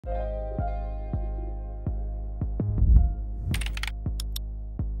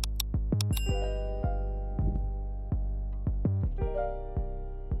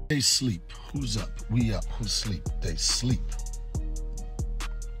They sleep. Who's up? We up. Who sleep? They sleep.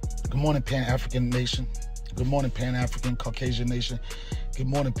 Good morning, Pan-African nation. Good morning, Pan-African Caucasian nation. Good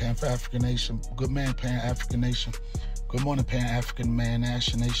morning, Pan-African nation. Good man, Pan-African nation. Good morning, Pan-African man,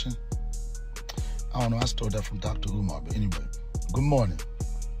 nation. I don't know. I stole that from Dr. Umar, but anyway. Good morning.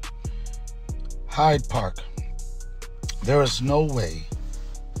 Hyde Park. There is no way,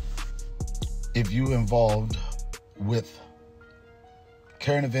 if you involved with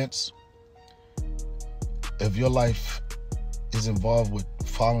current events, if your life is involved with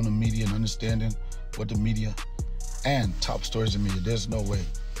following the media and understanding what the media and top stories in media, there's no way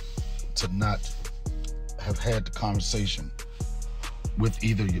to not have had the conversation with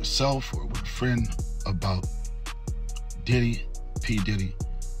either yourself or with a friend about Diddy, P. Diddy,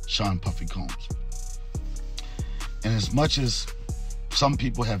 Sean Puffy Combs. And as much as some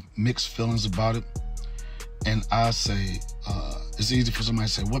people have mixed feelings about it, and I say, it's easy for somebody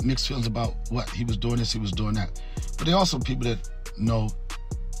to say, what mixed feelings about what? He was doing this, he was doing that. But there are also people that know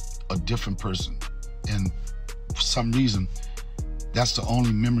a different person. And for some reason, that's the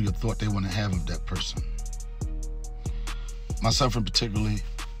only memory or thought they want to have of that person. Myself in particularly,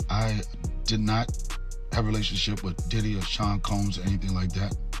 I did not have a relationship with Diddy or Sean Combs or anything like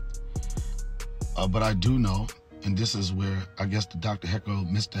that. But I do know, and this is where I guess the Dr. Heckle,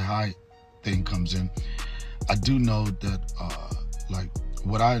 Mr. Hyde thing comes in. I do know that, like,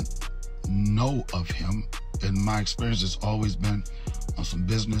 what I know of him, and my experience has always been on some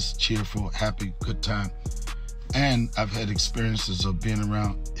business, cheerful, happy, good time. And I've had experiences of being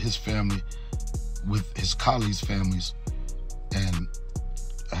around his family, with his colleagues' families, and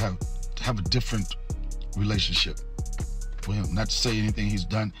have a different relationship with him. Not to say anything he's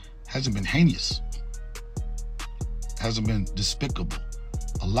done hasn't been heinous, hasn't been despicable.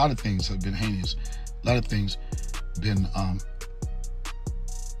 A lot of things have been heinous. A lot of things been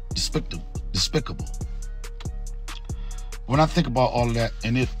despicable. When I think about all of that,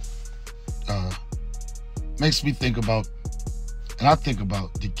 and it makes me think about, and I think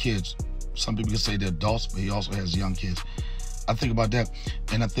about the kids. Some people can say they're adults, but he also has young kids. I think about that,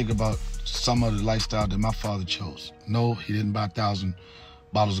 and I think about some of the lifestyle that my father chose. No, he didn't buy 1,000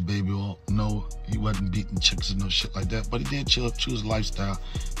 bottles of baby oil. No, he wasn't beating chicks and no shit like that. But he did choose a lifestyle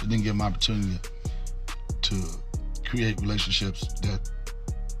that didn't give him opportunity to create relationships that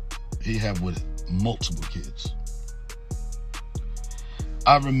he had with multiple kids.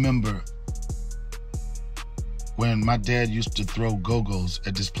 I remember when my dad used to throw go-go's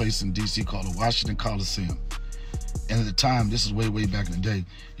at this place in D.C. called the Washington Coliseum. And at the time, this is way back in the day,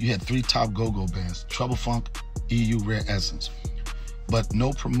 you had 3 top go-go bands, Trouble Funk, EU, Rare Essence. But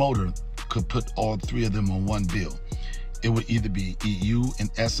no promoter could put all 3 of them on one bill. It would either be EU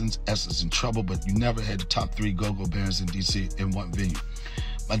and Essence, Essence and Trouble, but you never had the top 3 go-go bands in D.C. in one venue.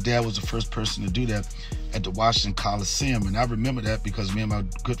 My dad was the first person to do that at the Washington Coliseum, and I remember that because me and my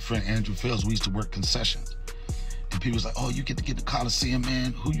good friend Andrew Fields, we used to work concessions. And people was like, oh, you get to get the Coliseum,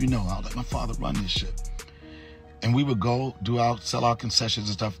 man? Who you know? I was like, my father run this shit. And we would go, sell our concessions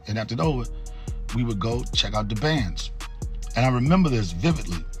and stuff, and after it over, we would go check out the bands. And I remember this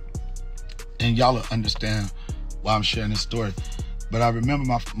vividly, and y'all will understand why I'm sharing this story. But I remember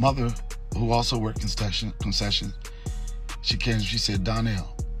my mother, who also worked concessions, she came and she said,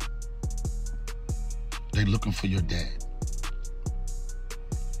 Donnell, they looking for your dad.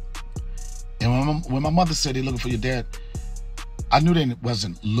 And when my mother said they looking for your dad, I knew they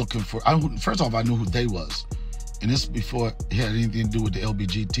wasn't looking for, first off, I knew who they was. And this is before it had anything to do with the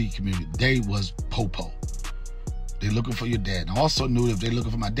LGBT community. They was Popo. They looking for your dad. And I also knew if they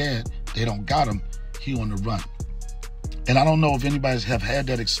looking for my dad, they don't got him, he on the run. And I don't know if anybody's have had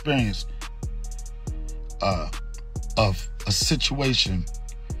that experience of a situation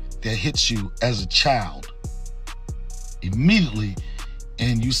that hits you as a child immediately,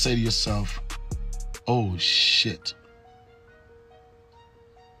 and you say to yourself, oh shit,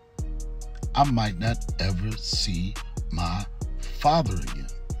 I might not ever see my father again.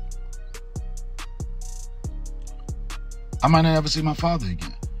 I might not ever see my father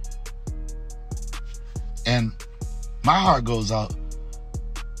again. And my heart goes out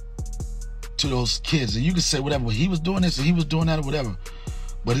to those kids. And you can say whatever, well, he was doing this and he was doing that or whatever.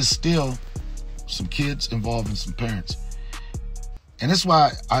 But it's still some kids involved and some parents. And that's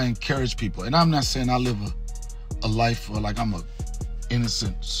why I encourage people. And I'm not saying I live a life or like I'm a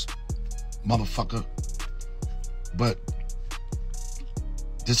innocent motherfucker. But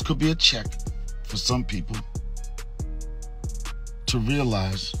this could be a check for some people to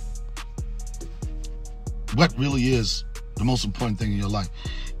realize what really is the most important thing in your life.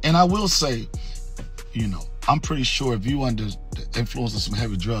 And I will say, you know, I'm pretty sure if you under the influence of some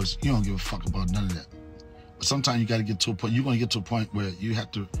heavy drugs, you don't give a fuck about none of that. But sometimes you got to get to a point, you're going to get to a point where you have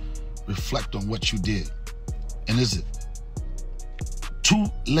to reflect on what you did. And is it too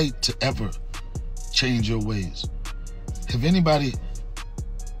late to ever change your ways? Have anybody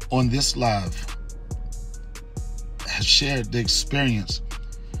on this live has shared the experience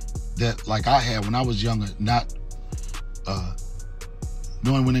that, like I had when I was younger, not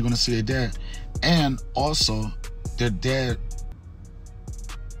knowing when they're going to see their dad, and also their dad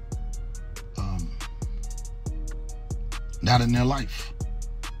not in their life?